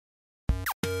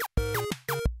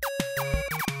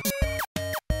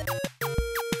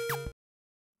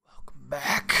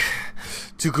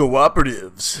to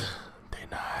Cooperatives. Day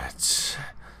nights.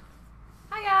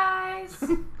 Hi guys!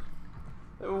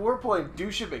 We're playing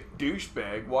Douche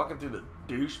Douchebag, walking through the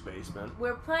douche basement.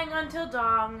 We're playing Until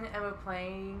Dawn, and we're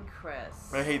playing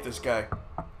Chris. I hate this guy.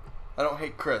 I don't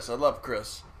hate Chris. I love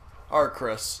Chris. Our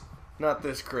Chris. Not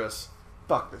this Chris.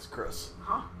 Fuck this Chris.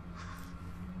 Huh?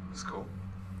 That's cool.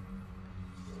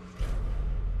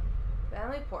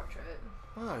 Family portrait.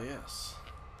 Oh, yes.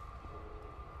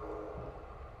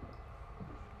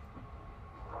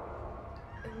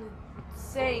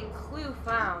 Saying clue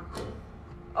found.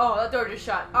 Oh, that door just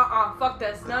shut. Fuck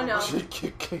this. No, no.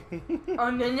 Oh,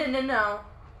 no.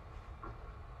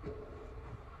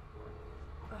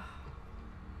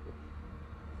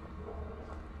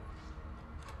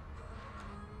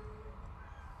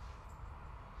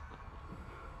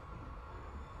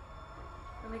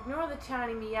 And ignore the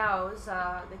tiny meows.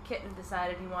 The kitten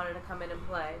decided he wanted to come in and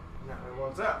play. Now he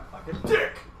wants out like a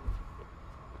dick.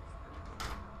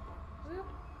 Whoop.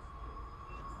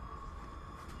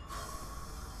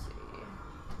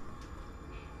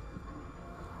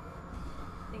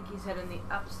 I think he's in the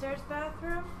upstairs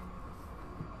bathroom.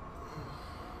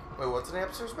 Wait, what's in the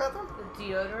upstairs bathroom? The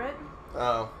deodorant.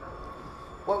 Oh.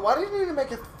 Why do you need to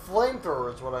make a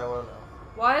flamethrower is what I want to know.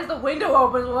 Why is the window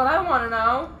open is what I want to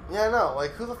know. Yeah, I know.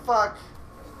 Like, who the fuck?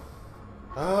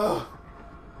 Ugh.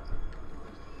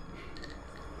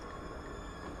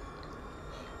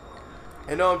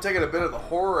 I know I'm taking a bit of the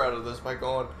horror out of this by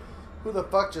going, who the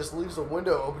fuck just leaves a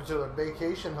window open to a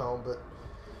vacation home, but...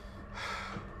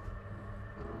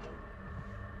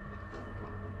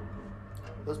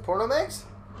 Those porno mags?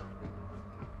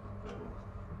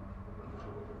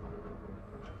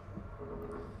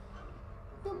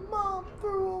 Your mom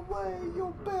threw away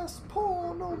your best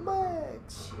porno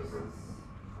mags.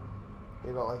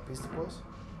 You don't like Beastie Boys?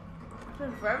 It's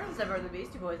been forever since I've heard the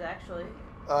Beastie Boys, actually.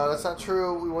 That's not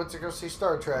true. We went to go see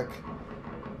Star Trek,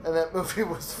 and that movie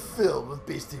was filled with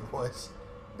Beastie Boys.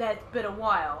 That's been a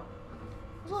while.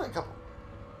 It was only a couple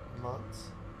months.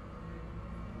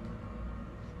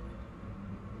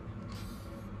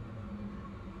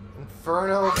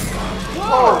 Inferno. Whoa!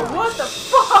 Oh, What the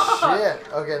fuck?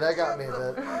 shit. Okay, that got me a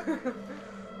bit.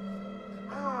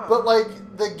 But, like,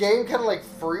 the game kind of, like,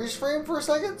 freeze framed for a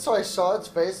second, so I saw its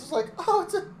face. I was like, oh,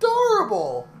 it's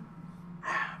adorable.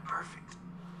 Perfect.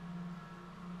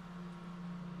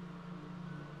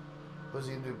 What's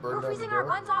he gonna do? Burn We're down the freezing our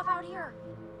door? buns off out here.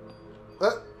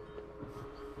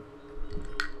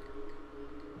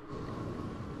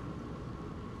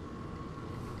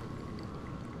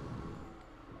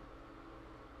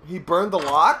 He burned the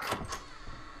lock?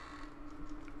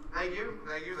 Thank you.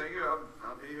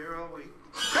 I'll be here all week.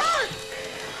 Is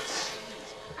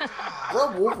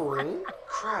that Wolverine?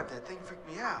 Crap, that thing freaked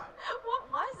me out.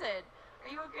 What was it? Are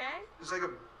you okay? It was like a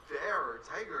bear or a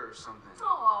tiger or something.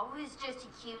 Oh, it was just a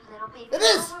cute little baby It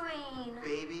is! Wolverine.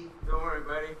 Baby. Don't worry,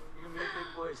 buddy. You're gonna be a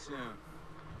big boy soon.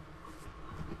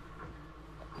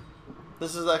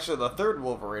 This is actually the third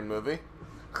Wolverine movie.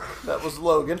 That was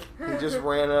Logan. He just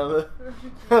ran out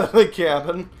of the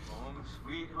cabin. Home,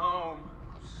 sweet home.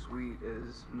 Sweet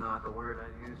is not the word I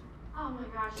use. Oh my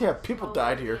gosh. Yeah, it's people so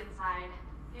died cozy here. Inside.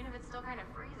 Even if it's still kind of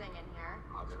freezing in here.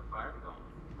 I'll get a fire going.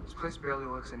 This place barely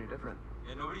looks any different.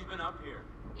 Yeah, nobody's been up here.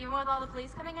 Even with all the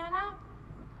police coming in and out?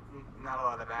 Not a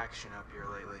lot of action up here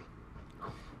lately.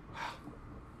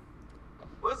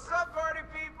 What's up, party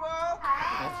people?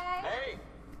 Hi. Hey!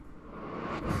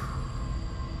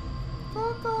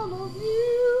 Fuck all of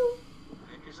you.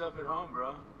 Make yourself at home,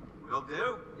 bro. Will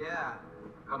do. Yeah,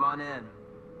 come on in.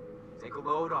 Take a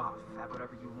load off. Have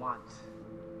whatever you want.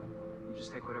 You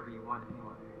just take whatever you want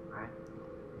anyway, right?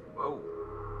 Whoa.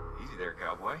 Easy there,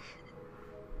 cowboy.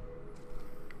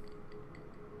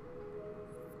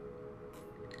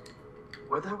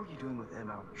 What the hell were you doing with M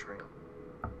out on the trail?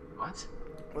 What?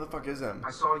 Where the fuck is him?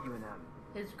 I saw you and M.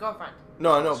 His girlfriend.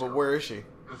 No, I know, but where is she?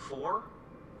 Before?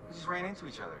 We just ran into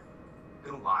each other.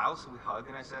 Been a while, so we hugged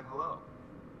and I said hello.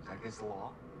 Is that against the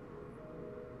law?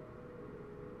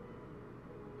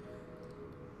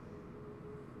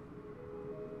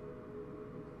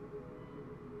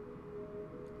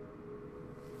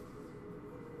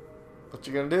 What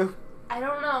you gonna do? I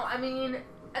don't know. I mean,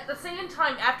 at the same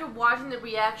time, after watching the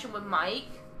reaction with Mike,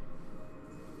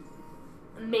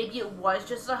 maybe it was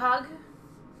just a hug.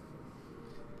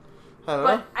 I don't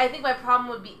know. But I think my problem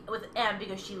would be with M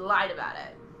because she lied about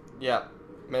it. Yeah,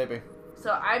 maybe.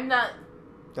 So I'm not.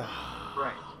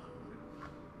 Right.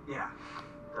 Yeah.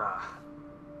 Duh.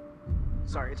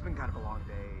 Sorry, it's been kind of a long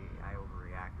day. I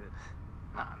overreacted.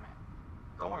 Nah, man.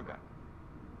 Don't worry about it.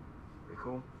 We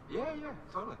cool? Yeah,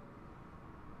 totally.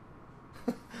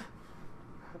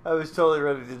 I was totally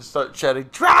ready to just start shouting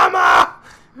drama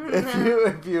if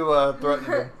you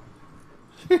threatened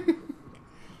him.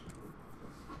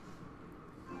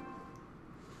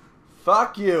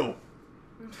 Fuck you.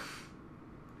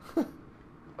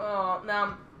 Oh,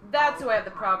 now that's who I have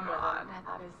the problem with God, it.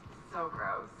 that is so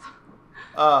gross.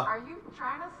 Uh, Are you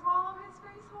trying to swallow his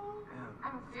face whole? Yeah.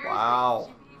 I'm serious.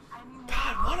 Wow.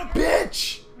 God, what a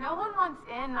bitch! No one wants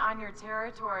in on your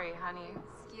territory, honey.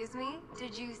 Excuse me?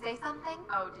 Did you say something?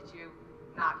 Oh, did you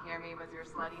not hear me with your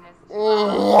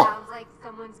sluttiness? Sounds like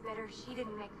someone's bitter she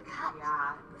didn't make the cut.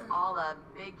 Yeah, all a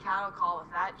big cattle call with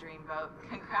that dreamboat.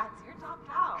 Congrats, you're top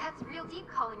cow. That's real deep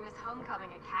calling Miss Homecoming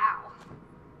a cow.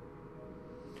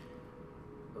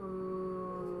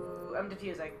 Ooh, I'm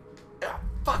diffusing. Yeah,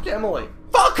 fuck Emily.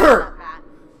 Fuck her! Matt.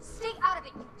 Stay out of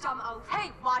it, you dumb oaf.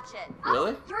 Hey, watch it.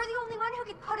 Really? You're the only one who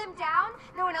can put him down?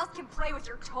 No one else can play with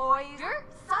your toys? You're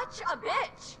such a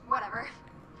bitch. Whatever.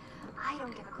 I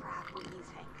don't give a crap what you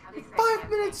think. At least 5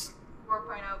 minutes.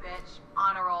 4.0, bitch.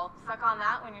 Honor roll. Suck on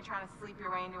that when you're trying to sleep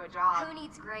your way into a job. Who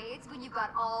needs grades when you've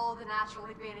got all the natural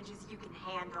advantages you can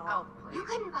handle? Oh, please. You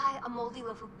couldn't buy a moldy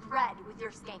loaf of bread with your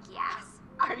skanky ass.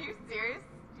 Are you serious?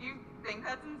 Do you think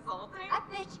that's insulting? That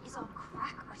bitch is on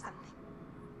crack or something.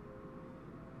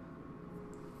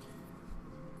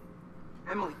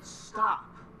 Emily, stop.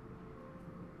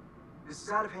 This is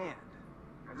out of hand.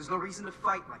 There's no reason to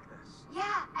fight like this.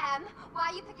 Yeah, Em.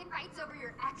 Why you picking fights over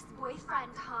your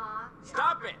ex-boyfriend, huh?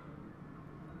 Stop it!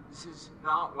 This is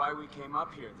not why we came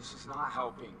up here. This is not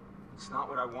helping. It's not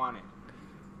what I wanted.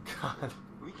 God.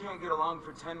 We can't get along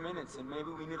for 10 minutes and maybe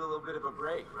we need a little bit of a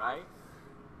break, right?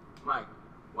 Mike,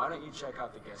 why don't you check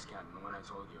out the guest cabin, the one I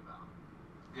told you about?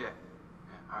 Yeah.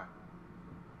 Yeah, alright.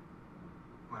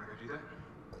 Wanna go do that?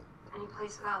 Any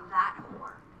place without that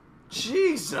whore.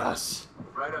 Jesus.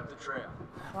 Right up the trail.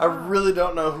 I really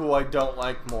don't know who I don't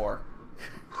like more.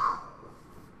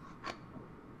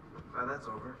 Glad that's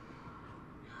over.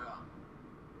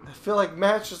 Yeah. I feel like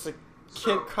Matt's just a kid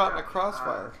So, caught in a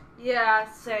crossfire.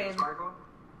 Yeah, same. Michael?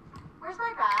 Where's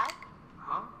my bag?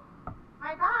 Huh?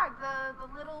 My bag,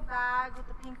 the little bag with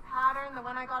the pink pattern, the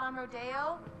one I got on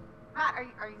Rodeo. Matt,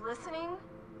 are you listening?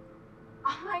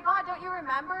 Oh my God, don't you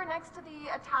remember next to the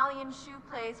Italian shoe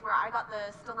place where I got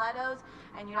the stilettos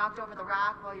and you knocked over the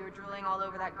rack while you were drooling all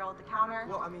over that girl at the counter?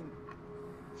 Well, I mean,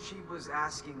 she was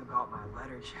asking about my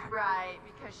letter jacket. Right,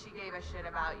 because she gave a shit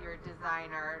about your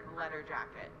designer letter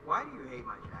jacket. Why do you hate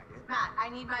my jacket? Matt, I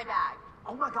need my bag.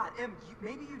 Oh my God, Em,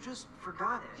 maybe you just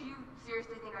forgot it. Do you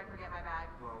seriously think I'd forget my bag?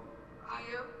 Well, Do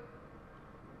you?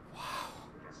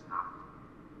 guess not.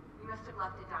 You must have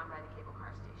left it down by the cable car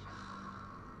station.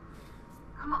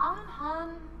 Come on,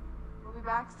 hon. We'll be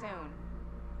back soon.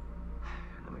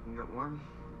 Then we can get warm.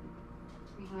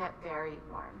 We can get very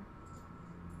warm.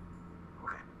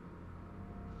 Okay.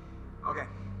 Okay,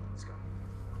 let's go.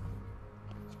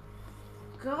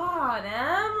 God,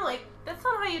 Em, like, that's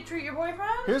not how you treat your boyfriend.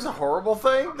 Here's a horrible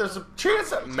thing. There's a chance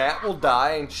that Matt will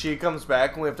die and she comes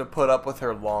back and we have to put up with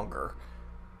her longer.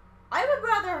 I would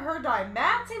rather her die.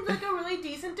 Matt seems like a really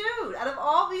decent dude out of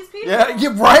all these people. Yeah,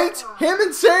 you right? Him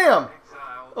and Sam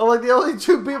Exile. are like the only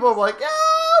two people I'm like, yeah,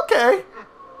 okay. Works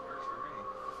for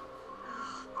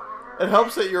me. It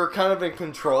helps that you're kind of in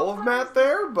control of Matt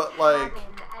there, but like...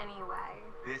 Anyway.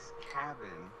 This cabin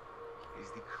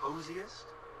is the coziest,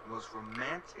 most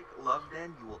romantic love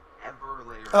den you will ever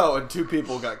lay your Oh, and two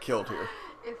people got killed here.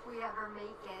 If we ever make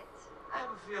it. I have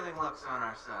a feeling luck's on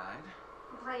our side.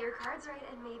 Play your cards right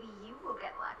and maybe you will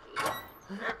get lucky.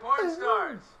 Hey, porn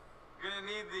stars! Gonna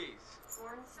need these.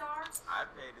 Porn star? I'd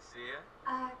pay to see you.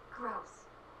 Gross.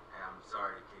 Hey, I'm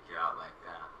sorry to kick you out like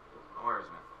that. No worries,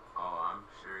 man. Oh, I'm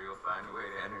sure you'll find a way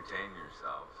to entertain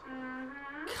yourselves.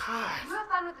 Mm-hmm. God. You have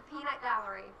fun with the peanut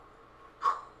gallery.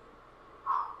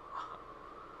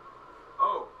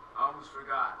 Oh, I almost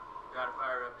forgot. Gotta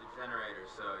fire up the generator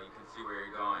so you can see where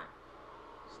you're going.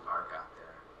 It's dark out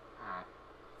there. Alright.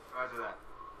 Roger that.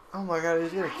 Oh my God,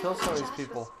 he's gonna I kill thought some of these Josh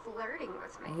people. was flirting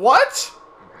with me. What?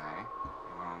 Okay.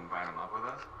 You wanna invite him up with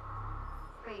us?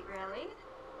 Wait, really?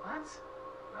 What?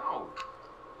 No.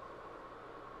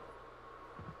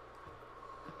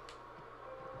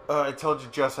 I told you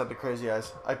Jess had the crazy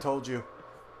eyes. I told you.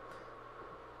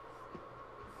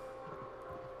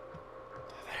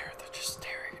 They're there. They're just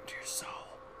staring into your soul.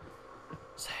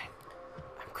 Saying,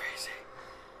 I'm crazy.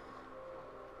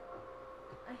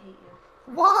 I hate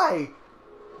you. Why?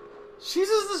 She's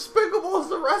as despicable as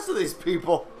the rest of these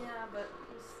people. Yeah, but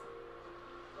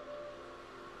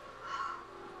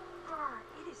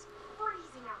It is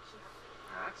freezing out here.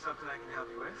 That's something I can help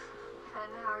you with.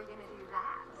 And how are you gonna do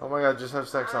that? Oh my God, just have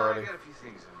sex already. I got a few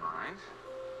things in mind.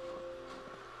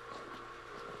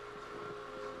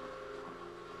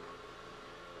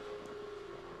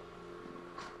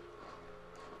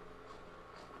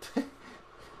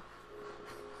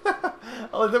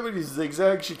 like that when you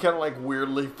zigzag, she kind of like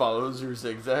weirdly follows your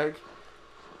zigzag.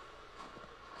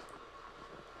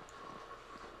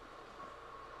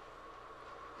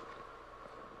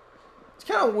 It's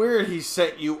kind of weird he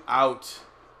sent you out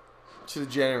to the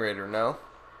generator, no?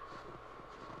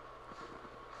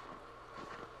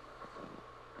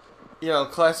 You know,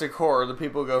 classic horror, the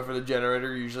people who go for the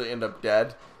generator usually end up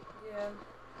dead. Yeah.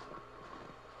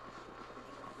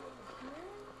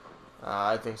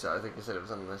 I think so. I think he said it was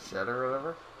in the shed or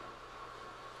whatever.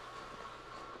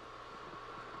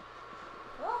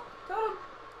 Oh, totem.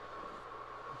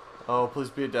 Oh, please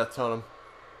be a death totem.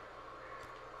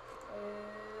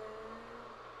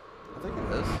 I think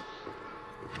it is.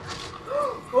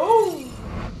 Oh!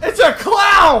 It's a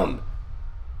clown!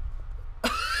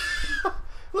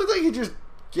 Looked like he just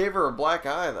gave her a black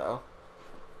eye, though.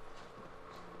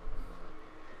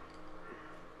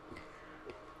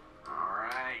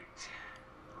 Alright.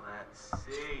 Let's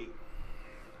see.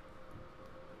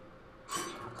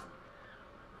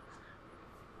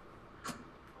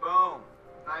 Boom.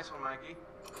 Nice one, Mikey.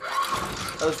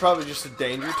 That was probably just a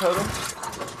danger totem.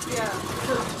 Yeah,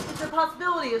 so it's a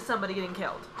possibility of somebody getting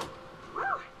killed. Woo!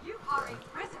 You are a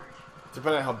wizard.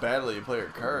 Depending on how badly you play your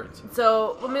cards.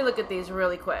 So, let me look at these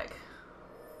really quick.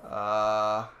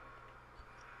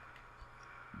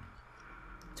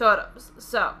 Totems.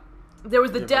 So, there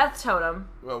was the death totem.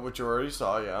 Well, which you already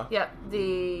saw, yeah. Yep,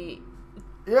 the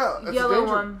Yeah, that's yellow a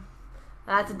danger one.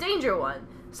 That's a danger one.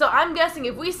 So I'm guessing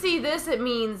if we see this, it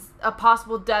means a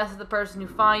possible death of the person who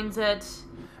finds it.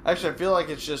 Actually, I feel like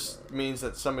it just means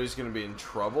that somebody's going to be in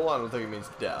trouble. I don't think it means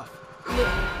death.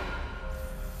 Yeah.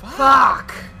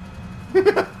 Fuck!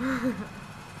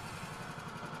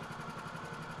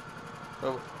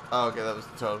 Oh, okay, that was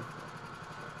the totem.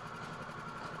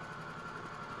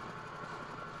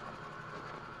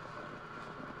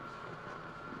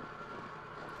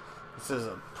 This is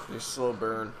a pretty slow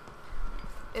burn.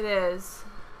 It is.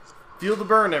 Feel the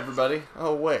burn, everybody.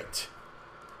 Oh, wait.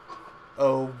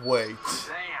 Oh, wait.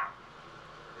 Damn.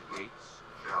 The gates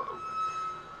shall open.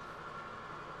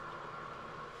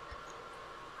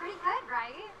 Pretty good,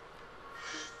 right?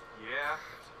 Yeah.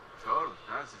 Totally.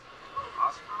 That's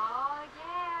awesome. Oh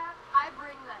yeah. I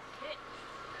bring the hit.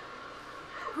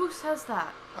 Who says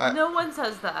that? I- No one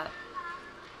says that.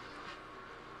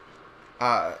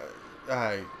 I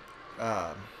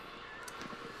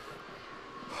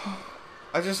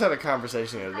just had a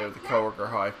conversation the other day with a coworker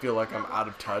how I feel like I'm out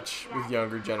of touch with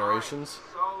younger generations.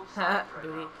 So sorry right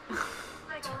Booty. now.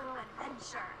 Like a little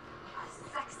adventure. A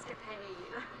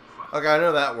sexcapade. Okay, I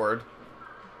know that word.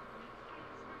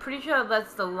 Pretty sure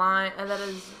that's the line. That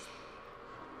is.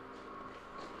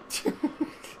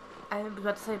 I was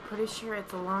about to say, pretty sure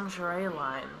it's a lingerie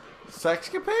line.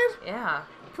 Sexcapade? Yeah.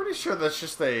 Pretty sure that's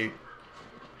just a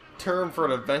term for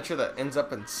an adventure that ends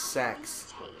up in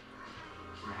sex. Tape.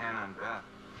 From Hannah and Beth.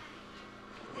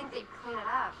 I think they'd clean it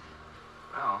up.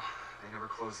 Well, they never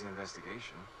closed the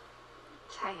investigation.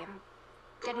 Okay, I'm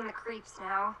getting the creeps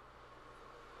now.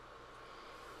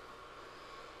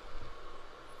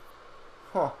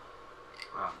 Huh.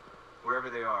 Well, wherever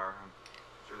they are, I'm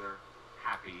sure they're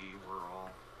happy. We're all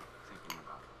thinking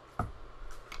about it.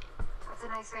 That's a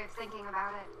nice way of thinking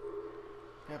about it.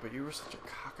 Yeah, but you were such a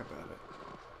cock about it.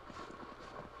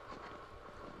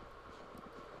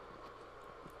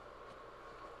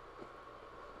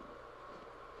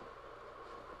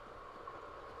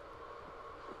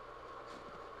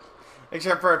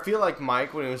 Except for I feel like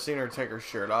Mike, when he was seeing her take her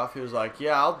shirt off, he was like,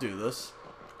 yeah, I'll do this.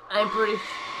 I'm pretty.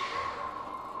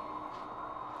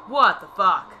 What the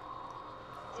fuck?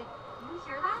 Did you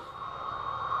hear that?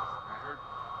 I heard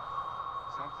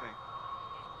something.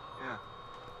 Yeah.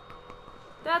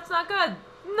 That's not good.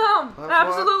 No, That's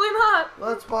absolutely not.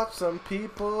 Let's watch some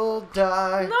people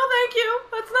die. No, thank you.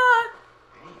 That's not.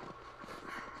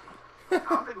 Damn. I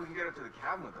don't think we can get up to the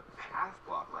cabin with a path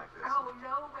block like this. Oh,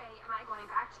 no way am I going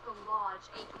back to the lodge,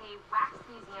 aka Wax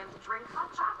Museum, to drink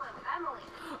hot chocolate with Emily.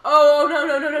 Oh, no,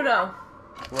 no, no, no, no.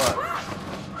 What?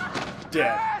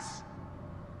 Dead. Jess!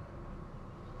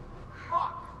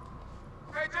 Fuck!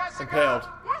 Hey, Jessica! Impaled.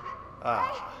 Yep.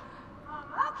 Ah.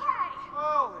 Okay.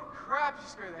 Holy crap, you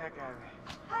scared the heck out of me.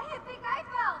 How do you think I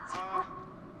felt?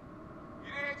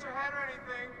 You didn't hit your head or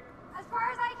anything. As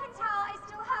far as I can tell, I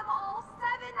still have all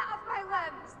 7 of my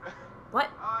limbs.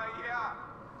 What? Yeah.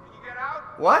 Can you get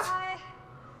out? What? I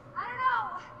don't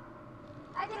know.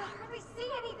 I can hardly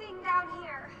see anything down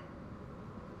here.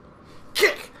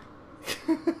 Kick!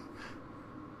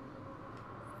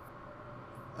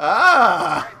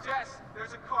 Ah! Alright, Jess,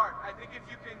 there's a cart. I think if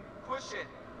you can push it,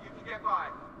 you can get by.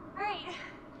 Great.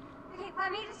 Okay,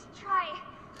 let me just try.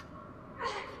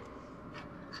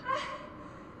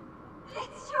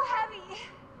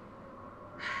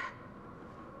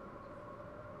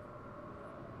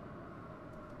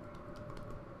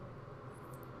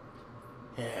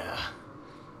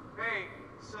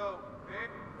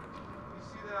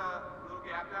 little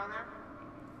gap down there?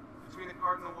 Between the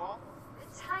cart and the wall? A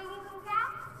tiny little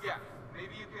gap? Yeah.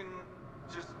 Maybe you can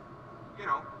just, you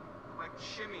know, like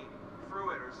shimmy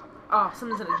through it or something. Oh,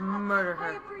 someone's gonna murder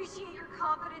I her. appreciate your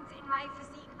confidence in my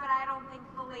physique, but I don't think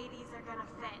the ladies are gonna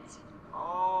fit.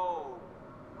 Oh,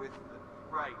 with the,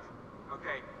 right.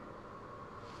 Okay.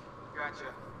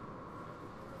 Gotcha.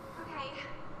 Okay,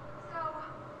 so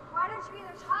why don't you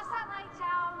either toss that light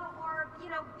down or, you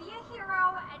know, be a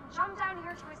hero and jump down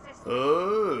here to assist me?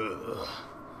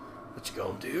 What you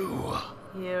gonna do?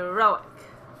 Heroic.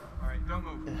 All right, don't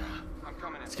move. I'm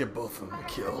coming in. Let's get both of them Better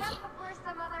killed. hurry up before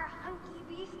some other hunky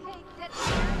beefcake gets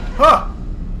here. Huh!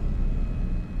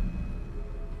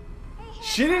 Hey,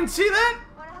 She didn't see that?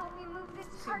 wanna help me move this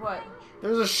See cart what? thing? There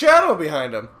was a shadow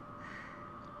behind him.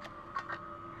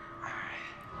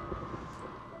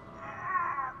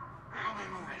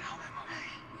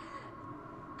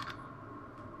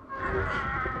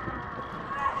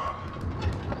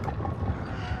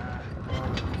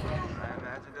 I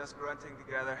imagined us grunting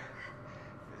together.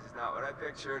 This is not what I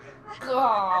pictured.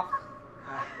 Oh.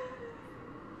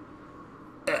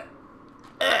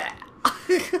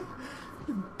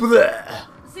 Bleh.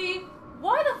 See,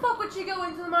 why the fuck would she go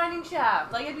into the mining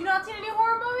shaft? Like, have you not seen any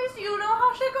horror movies? Do you know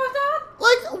how shit goes down?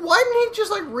 Like, why didn't he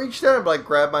just, like, reach down and, like,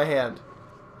 grab my hand?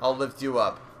 I'll lift you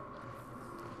up.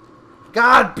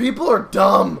 God, people are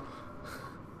dumb.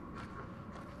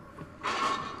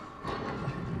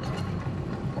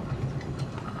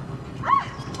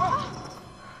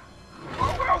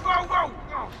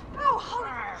 Oh, holy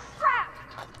crap!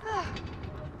 Ugh.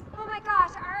 Oh my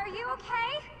gosh, are you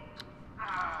okay?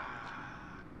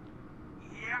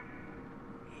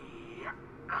 Yeah,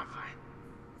 I'm fine.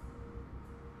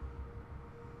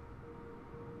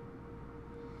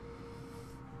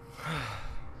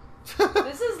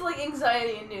 This is, like,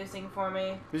 anxiety-inducing for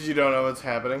me. Because you don't know what's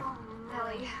happening. Oh,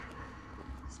 Nelly.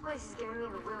 This place is giving me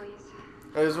the willies.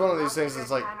 It's one of these things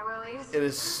that's like, Kind of willies. it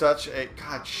is such a...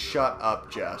 God, shut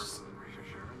up, Jess.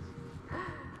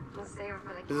 We'll save it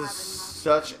for the This is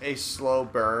cabin. such a slow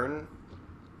burn.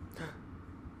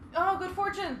 Oh, good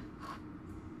fortune.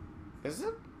 Is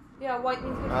it? Yeah, white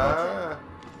means good fortune. Ah.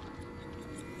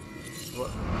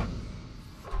 What?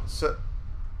 So,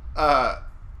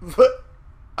 what?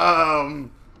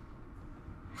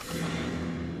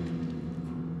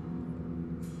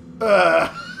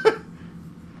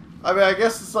 I mean, I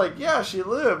guess it's like, yeah, she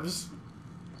lives,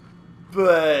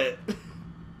 but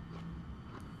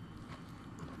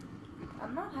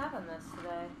I'm not having this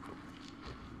today.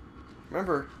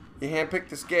 remember, you handpicked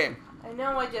this game. I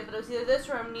know I did, but it was either this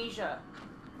or Amnesia.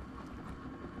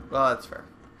 Well, that's fair.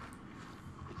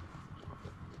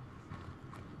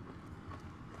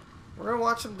 We're gonna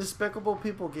watch some despicable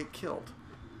people get killed.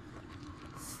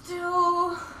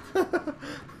 Still...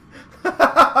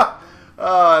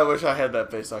 Oh, I wish I had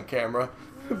that face on camera.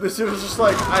 This it was just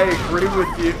like, I agree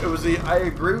with you. It was the I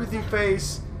agree with you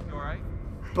face, You alright?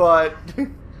 but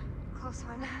Close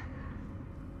one.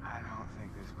 I don't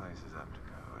think this place is up to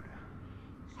code.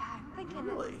 Yeah, I'm thinking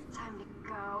Really? it's time to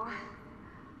go.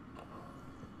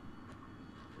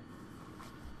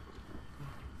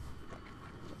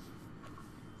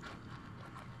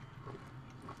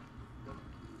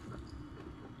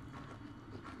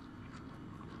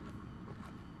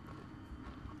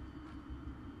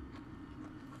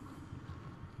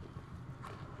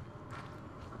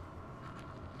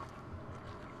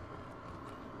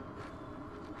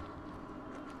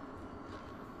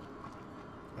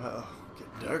 uh-oh,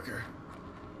 get darker.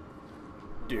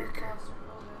 Darker.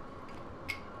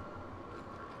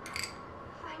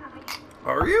 Finally.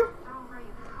 Are you? Oh, where you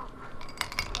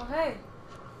go? Oh, hey.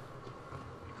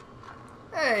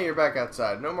 Hey, you're back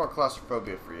outside. No more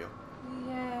claustrophobia for you.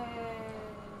 Yay.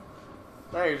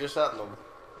 Now you're just out in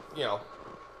the,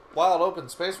 wild open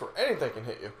space where anything can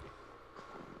hit you.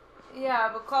 Yeah,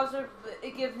 but claustrophobic,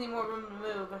 it gives me more room to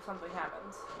move if something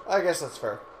happens. I guess that's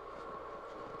fair.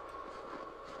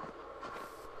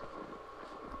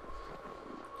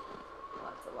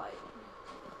 Lots of light.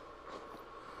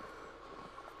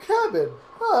 Cabin.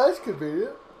 Oh, that's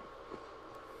convenient.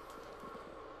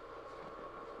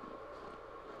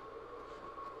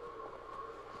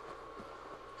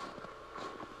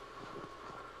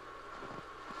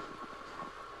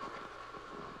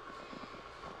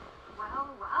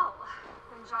 Well.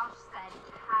 When Josh said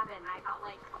cabin, I felt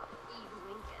like Abe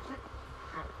Lincoln.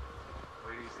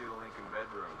 Where do you see the Lincoln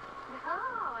bedroom?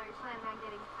 Oh, are you planning on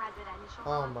getting presidential?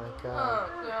 Oh my Oh, god.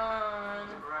 God.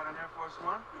 Ever ride on Air Force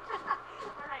One?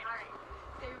 Alright.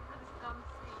 Save it for this dumb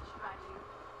speech about you.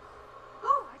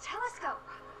 Ooh, a telescope.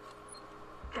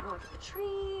 Gonna look at the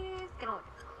trees, gonna look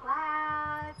at the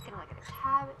clouds, gonna look at the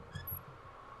cabin.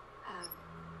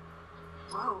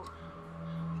 Whoa.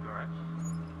 You alright?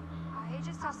 I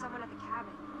just saw someone at the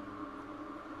cabin.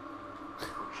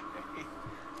 Okay.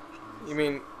 You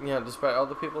mean, yeah, despite all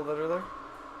the people that are there?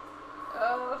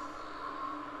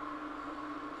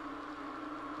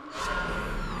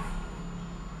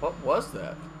 What was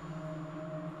that?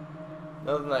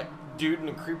 Other than that dude in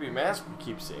a creepy mask we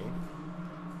keep seeing.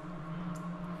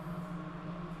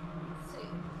 Let's see.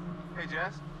 Hey,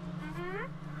 Jess. Mm-hmm.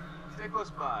 Stay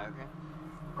close by, okay?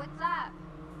 What's that?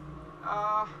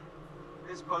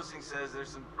 This posting says there's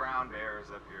some brown bears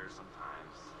up here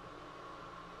sometimes.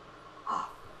 Oh,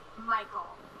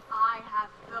 Michael, I have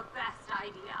the best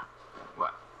idea.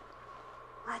 What?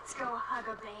 Let's go hug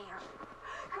a bear.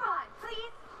 Come on,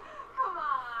 please. Come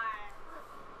on.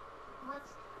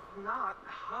 Let's not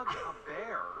hug a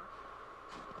bear.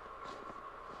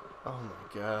 Oh my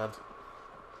god.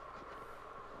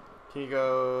 Can you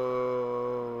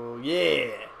go...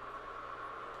 Yeah!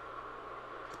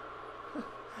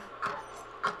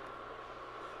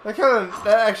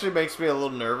 That actually makes me a little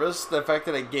nervous. The fact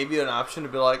that I gave you an option to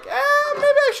be like, maybe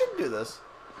I shouldn't do this.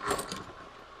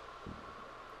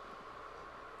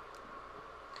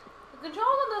 The controls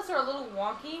on this are a little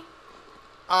wonky.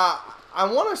 I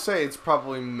want to say it's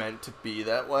probably meant to be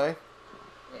that way.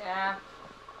 Yeah.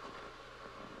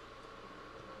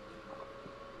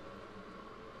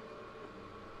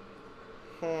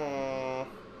 Oh,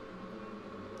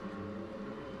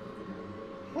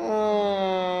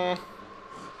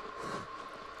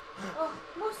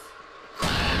 moose.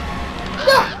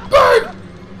 Bird!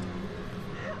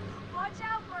 Watch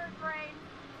out, bird brain.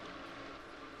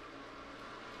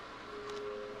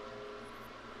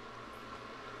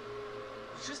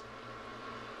 Just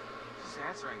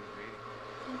answering me.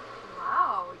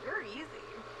 Wow, you're easy.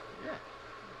 Yeah.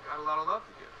 Got a lot of love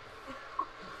to give.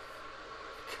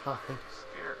 God.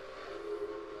 Scared.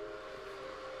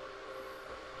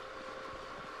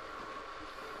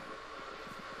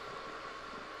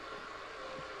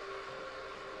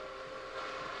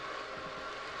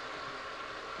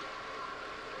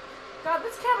 God,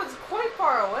 this cabin's quite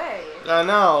far away. I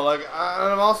know, like,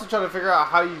 I'm also trying to figure out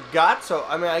how you got so...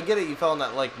 I mean, I get it, you fell in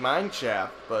that, like, mine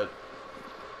shaft, but...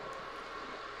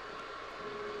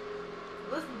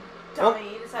 This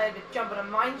dummy decided to jump in a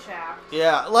mine shaft.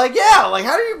 Yeah, like,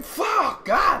 how do you... Fuck,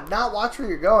 God, not watch where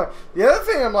you're going. The other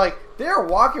thing, I'm like, they're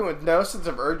walking with no sense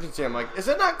of urgency. I'm like, is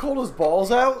it not cold as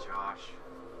balls out? Josh,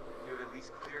 you have at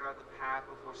least cleared out the path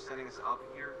before setting us up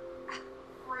here?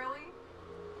 Really?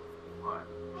 What?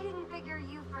 I didn't figure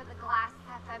you for the glass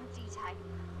half empty type.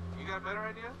 You got a better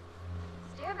idea?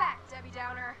 Stand back, Debbie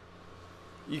Downer.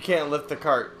 You can't lift the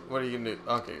cart. What are you gonna do?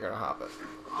 Okay, you're gonna hop it.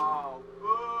 Oh,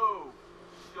 boo!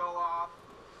 Show off.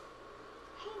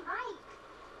 Hey, Mike.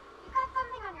 You got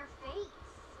something on your face.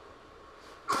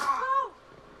 Oh!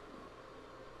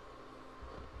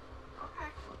 Okay.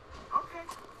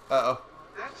 Uh-oh.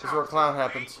 That This is where clown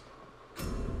happens.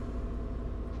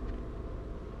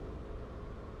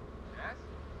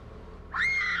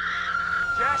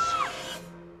 Jess?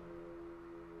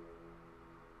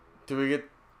 Do we get...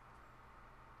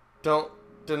 Don't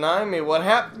deny me what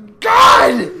happened.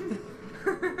 God! Sammy!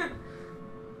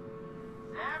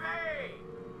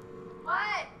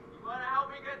 What? You wanna help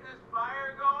me get this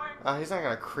fire going? He's not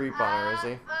gonna creep on her, is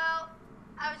he? Well,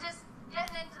 I was just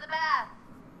getting into the bath.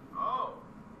 Oh.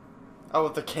 Oh,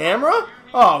 with the camera?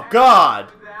 Oh, God!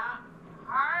 Do that?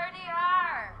 Hardy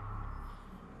har.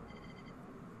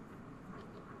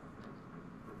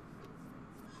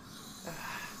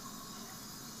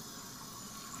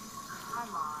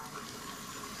 Come on.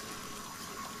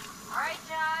 Alright,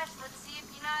 Josh, let's see if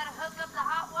you know how to hook up the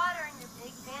hot water in your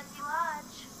big fancy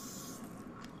lodge.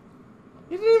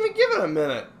 You didn't even give it a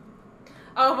minute.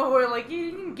 Oh, but we're like,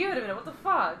 you didn't give it a minute. What the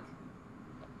fuck?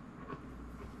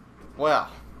 Well.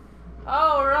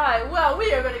 Alright, well,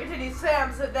 we are going to continue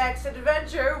Sam's next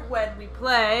adventure when we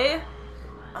play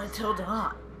Until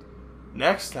Dawn.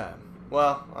 Next time.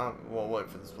 Well, we'll wait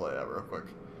for this to play out real quick.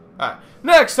 Alright.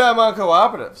 Next time on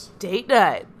Co-Operatives. Date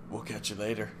night. We'll catch you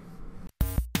later.